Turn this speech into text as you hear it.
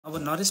अब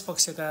नरेश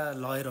पक्षका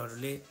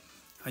लयरहरूले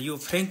यो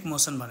frank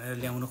motion भनेर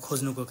ल्याउन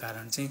खोज्नुको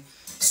कारण चाहिँ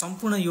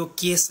सम्पूर्ण यो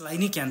केसलाई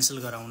नै क्यान्सल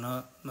गराउन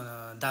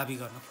दाबी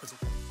गर्न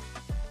खोजेको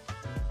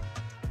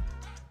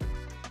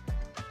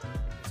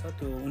छ।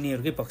 त्यो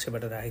उनीहरूकै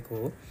पक्षबाट राखेको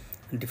हो,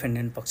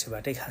 डिफेन्डेन्ट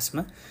पक्षबाटै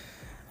खासमा।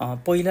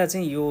 पहिला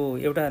चाहिँ यो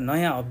एउटा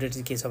नयाँ अपडेट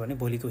चाहिँ के छ भने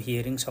भोलिको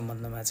हियरिङ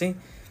सम्बन्धमा चाहिँ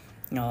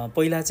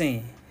पहिला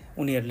चाहिँ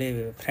उनीहरूले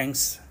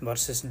फ्रेङ्क्स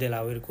भर्सेस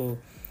डेलावेयरको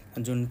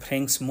जुन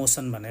फ्रेङ्क्स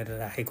मोसन भनेर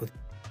राखेको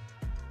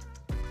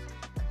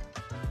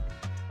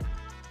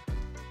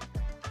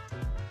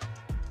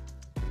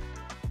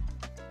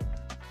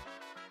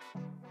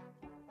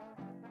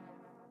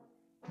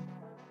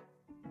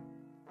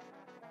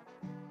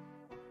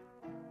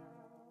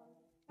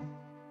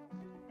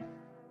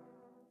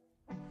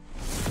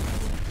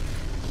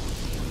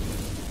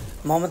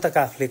ममता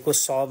काफ्लेको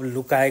शव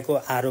लुकाएको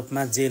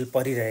आरोपमा जेल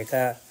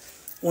परिरहेका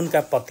उनका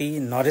पति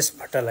नरेश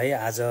भट्टलाई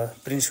आज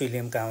प्रिन्स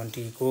विलियम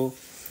काउन्टीको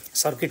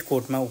सर्किट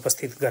कोर्टमा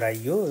उपस्थित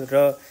गराइयो र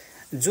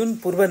जुन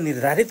पूर्व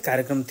निर्धारित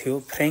कार्यक्रम थियो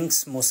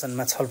फ्रेङ्क्स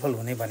मोसनमा छलफल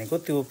हुने भनेको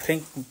त्यो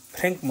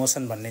फ्रेङ्क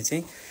मोसन भन्ने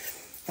चाहिँ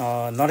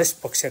नरेश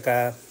पक्षका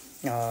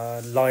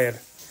लयर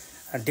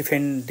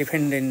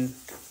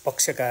डिफेन्डेन्ट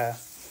पक्षका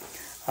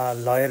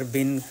लयर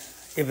बिन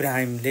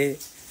इब्राहिमले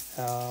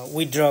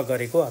विथड्र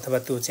गरेको अथवा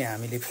त्यो चाहिँ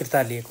हामीले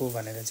फिर्ता लिएको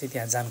भनेर चाहिँ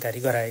त्यहाँ जानकारी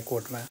गराए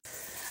कोर्टमा।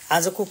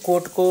 आजको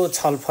कोर्टको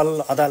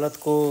छलफल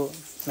अदालतको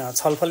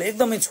छलफल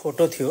एकदमै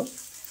छोटो थियो।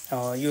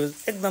 यो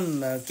एकदम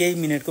केही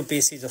मिनटको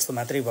पेशी जस्तो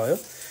मात्रै भयो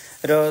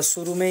र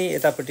सुरुमै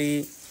यतापट्टि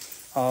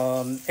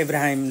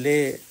इब्राहिमले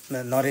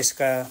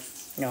नरेशका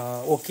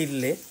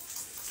वकिलले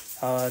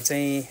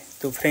चाहिँ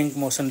त्यो फ्रेङ्क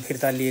मोसन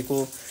फिर्ता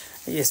लिएको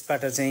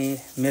यसबाट चाहिँ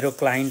मेरो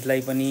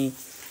क्लाइन्टलाई पनि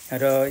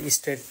र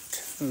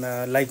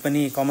स्टेटलाई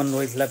पनि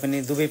कमनवेल्थलाई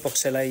पनि दुवै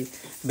पक्षलाई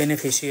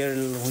बेनिफिसियल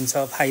हुन्छ,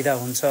 फाइदा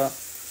हुन्छ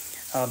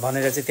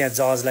भनेर चाहिँ त्यहाँ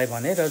जजलाई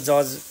भने र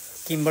जज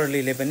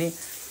किम्बर्लीले पनि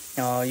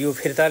यो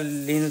फिर्ता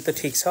लिनु त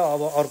ठिक छ,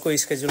 अब अर्को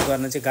स्केड्युल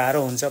गर्न चाहिँ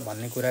गाह्रो हुन्छ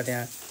भन्ने कुरा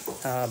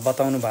त्यहाँ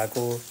बताउनु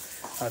भएको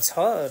छ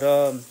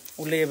र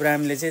उसले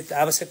इब्राहिमले चाहिँ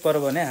आवश्यक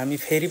पर्यो भने हामी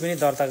फेरि पनि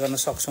दर्ता गर्न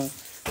सक्छौँ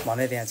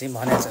भनेर त्यहाँ चाहिँ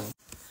भनेका छन्।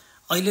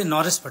 अहिले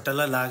नरेश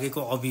भट्टलाई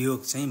लागेको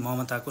अभियोग चाहिँ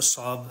ममताको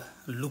शव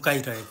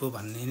लुकाइरहेको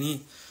भन्ने नि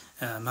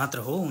मात्र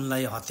हो,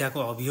 उनलाई हत्याको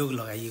अभियोग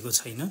लगाइएको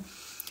छैन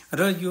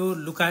र यो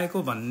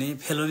लुकाएको भन्ने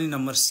फेलोनी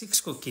नम्बर 6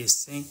 को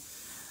केस चाहिँ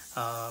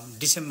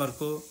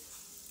डिसेम्बरको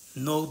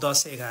 9,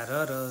 10,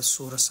 11 र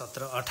 16,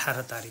 17,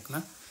 18 तारिकमा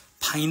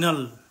फाइनल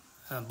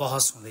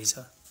बहस हुँदैछ,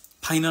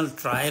 फाइनल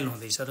ट्रायल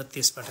हुँदैछ र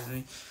त्यसबाट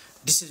चाहिँ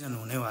डिसिजन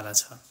हुनेवाला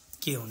छ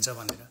के हुन्छ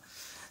भनेर।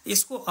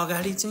 यसको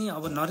अगाडि चाहिँ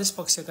अब नरेश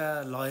पक्षका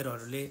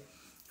लयरहरूले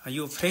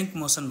यो फ्रेङ्क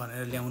मोसन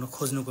भनेर ल्याउन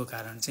खोज्नुको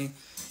कारण चाहिँ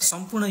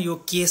सम्पूर्ण यो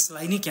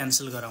केसलाई नै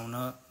क्यान्सल गराउन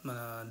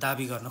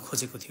दाबी गर्न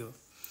खोजेको थियो,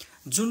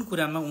 जुन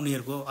कुरामा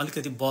उनीहरूको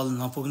अलिकति बल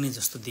नपुग्ने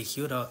जस्तो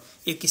देखियो र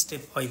एक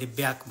स्टेप अहिले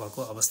ब्याक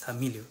भएको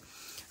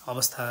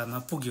अवस्थामा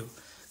पुग्यो।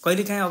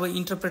 कहिलेकाहीँ अब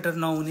इन्टरप्रेटर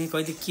नहुने,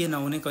 कहिले के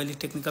नहुने, कहिले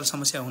टेक्निकल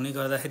समस्या हुने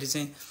गर्दाखेरि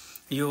चाहिँ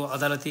यो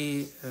अदालती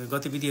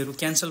गतिविधिहरू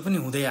क्यान्सल पनि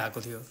हुँदै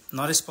आएको थियो।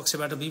 नरेश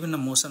पक्षबाट विभिन्न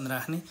मोसन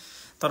राख्ने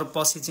तर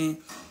पछि चाहिँ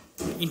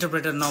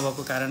इन्टरप्रेटर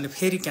नभएको कारणले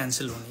फेरि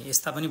क्यान्सल हुने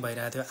यस्ता पनि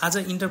भइरहेको थियो। आज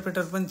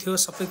इन्टरप्रेटर पनि थियो,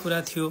 सबै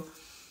कुरा थियो,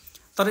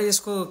 तर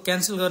यसको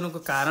क्यान्सल गर्नुको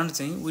कारण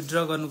चाहिँ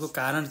विथड्र गर्नुको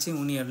कारण चाहिँ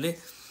उनीहरूले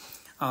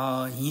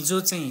हिजो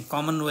चाहिँ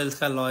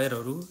कमनवेल्थका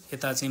लयरहरू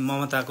यता चाहिँ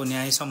ममताको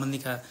न्याय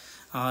सम्बन्धीका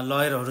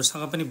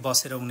लयरहरूसँग पनि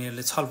बसेर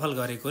उनीहरूले छलफल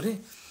गरेको रे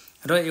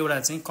र एउटा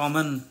चाहिँ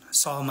कमन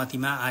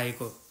सहमतिमा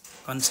आएको,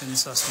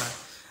 कन्सेन्ससमा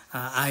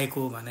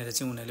आएको भनेर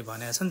चाहिँ उनीहरूले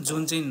भनेका छन्,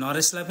 जुन चाहिँ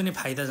नरेशलाई पनि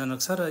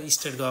फाइदाजनक छ र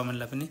स्टेट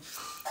गभर्मेन्टलाई पनि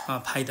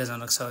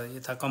फाइदाजनक छ,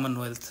 यता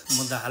कमनवेल्थ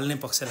मुद्दा हाल्ने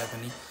पक्षलाई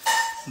पनि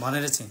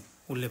भनेर चाहिँ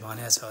उसले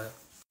भनेको छ।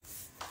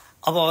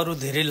 अब अरू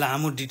धेरै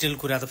लामो डिटेल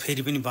कुरा त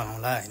फेरि पनि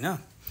बनाउँला हैन।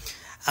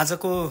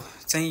 आजको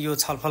चाहिँ यो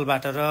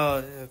छलफलबाट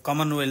र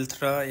कमनवेल्थ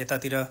र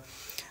यतातिर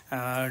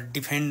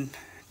डिफेन्ड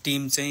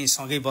टिम चाहिँ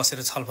सँगै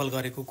बसेर छलफल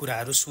गरेको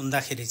कुराहरू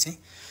सुन्दाखेरि चाहिँ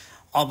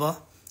अब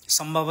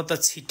सम्भवतः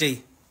छिटै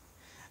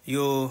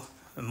यो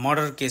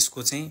मर्डर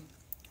केसको चाहिँ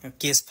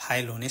केस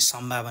फाइल हुने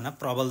सम्भावना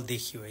प्रबल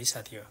देखियो है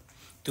साथीहरु,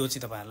 त्यो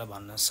चाहिँ तपाईहरुलाई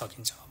भन्न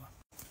सकिन्छ। अब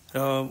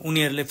र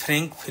उनीहरूले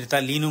फ्रेङ्क फिर्ता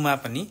लिनुमा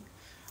पनि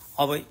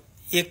अब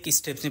एक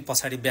स्टेप चाहिँ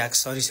पछाडि ब्याक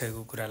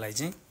सरिसकेको कुरालाई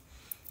चाहिँ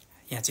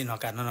यहाँ चाहिँ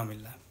नकार्न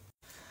नमिल्ला।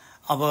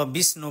 अब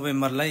 20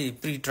 नोभेम्बरलाई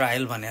प्री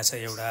ट्रायल भनेको छ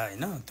एउटा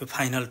हैन, त्यो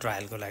फाइनल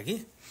ट्रायलको लागि।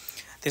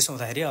 त्यसो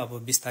हुँदाखेरि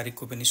अब 20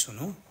 तारिकको पनि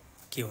सुनौ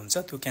के हुन्छ,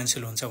 त्यो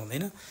क्यान्सल हुन्छ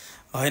हुँदैन,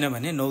 भएन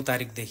भने 9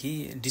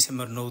 तारिकदेखि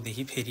डिसेम्बर 9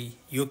 देखि फेरि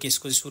यो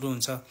केसको सुरु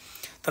हुन्छ।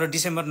 तर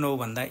डिसेम्बर 9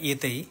 भन्दा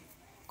यतै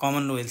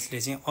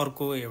कमनवेल्थले चाहिँ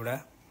अर्को एउटा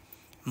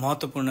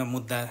महत्त्वपूर्ण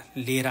मुद्दा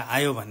लिएर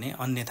आयो भने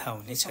अन्यथा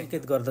हुने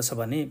सङ्केत गर्दछ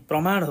भने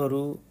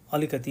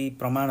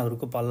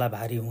प्रमाणहरूको पल्ला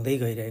भारी हुँदै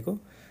गइरहेको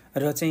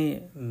र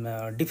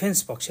चाहिँ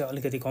डिफेन्स पक्ष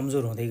अलिकति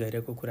कमजोर हुँदै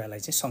गइरहेको कुरालाई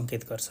चाहिँ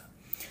सङ्केत गर्छ।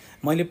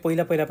 मैले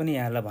पहिला पनि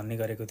यहाँलाई भन्ने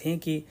गरेको थिएँ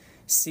कि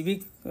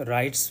सिभिक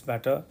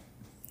राइट्सबाट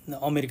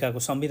अमेरिकाको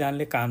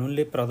संविधानले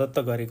कानुनले प्रदत्त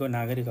गरेको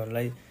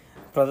नागरिकहरूलाई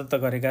प्रदत्त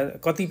गरेका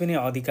कति पनि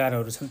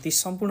अधिकारहरू छन्, ती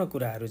सम्पूर्ण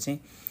कुराहरू चाहिँ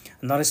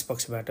नरेश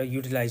पक्षबाट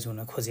युटिलाइज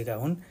हुन खोजेका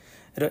हुन्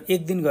र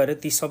एक दिन गएर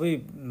ती सबै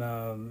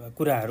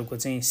कुराहरूको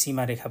चाहिँ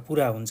सीमारेखा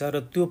पुरा हुन्छ र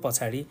त्यो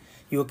पछाडि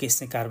यो केस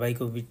चाहिँ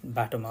कारबाहीको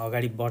बाटोमा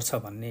अगाडि बढ्छ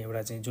भन्ने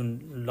एउटा चाहिँ जुन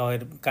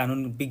लयर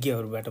कानुन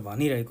विज्ञहरूबाट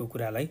भनिरहेको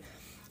कुरालाई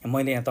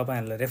मैले यहाँ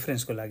तपाईँहरूलाई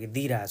रेफरेन्सको लागि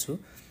दिइरहेको छु।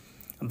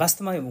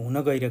 वास्तवमा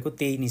हुन गइरहेको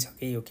त्यही नै छ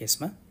कि यो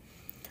केसमा।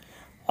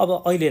 अब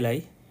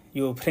अहिलेलाई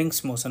यो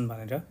फ्रेङ्क्स मोसन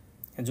भनेर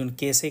जुन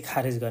केसै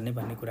खारेज गर्ने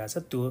भन्ने कुरा छ,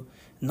 त्यो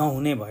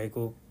नहुने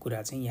भएको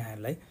कुरा चाहिँ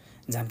यहाँहरूलाई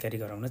जानकारी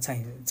गराउन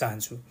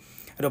चाहन्छु।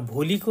 र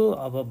भोलिको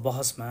अब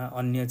बहसमा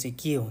अन्य चाहिँ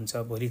के हुन्छ,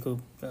 भोलिको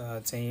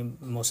चाहिँ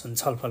मोसन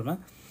छलफलमा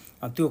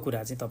त्यो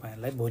कुरा चाहिँ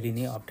तपाईँहरूलाई भोलि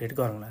नै अपडेट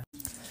गरौँला।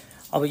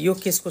 अब यो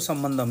केसको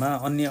सम्बन्धमा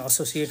अन्य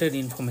एसोसिएटेड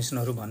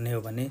इन्फर्मेसनहरू भन्ने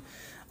हो भने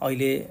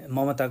अहिले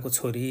ममताको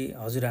छोरी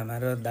हजुरआमा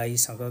र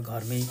दाइसँग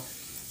घरमै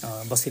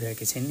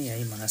बसिरहेकी छिन्,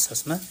 यही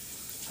मनाससमा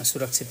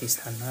सुरक्षित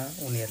स्थानमा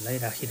उनीहरूलाई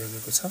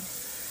राखिरहेको छ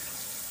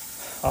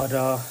र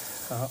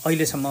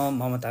अहिलेसम्म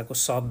ममताको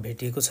शव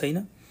भेटिएको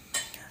छैन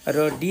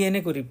र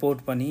डिएनएको रिपोर्ट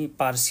पनि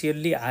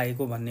पार्सियल्ली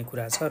आएको भन्ने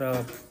कुरा छ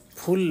र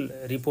फुल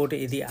रिपोर्ट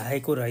यदि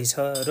आएको रहेछ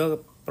र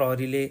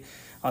प्रहरीले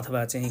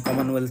अथवा चाहिँ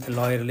कमनवेल्थ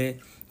लयरले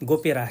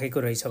गोप्य राखेको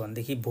रहेछ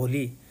भनेदेखि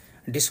भोलि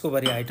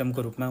डिस्कभरी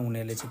आइटमको रूपमा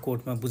उनीहरूले चाहिँ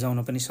कोर्टमा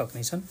बुझाउन पनि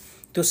सक्नेछन्।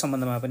 त्यो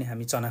सम्बन्धमा पनि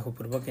हामी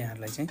चनाखोपूर्वक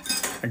यहाँहरूलाई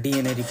चाहिँ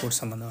डिएनए रिपोर्ट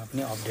सम्बन्धमा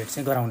पनि अपडेट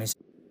चाहिँ गराउनेछौँ।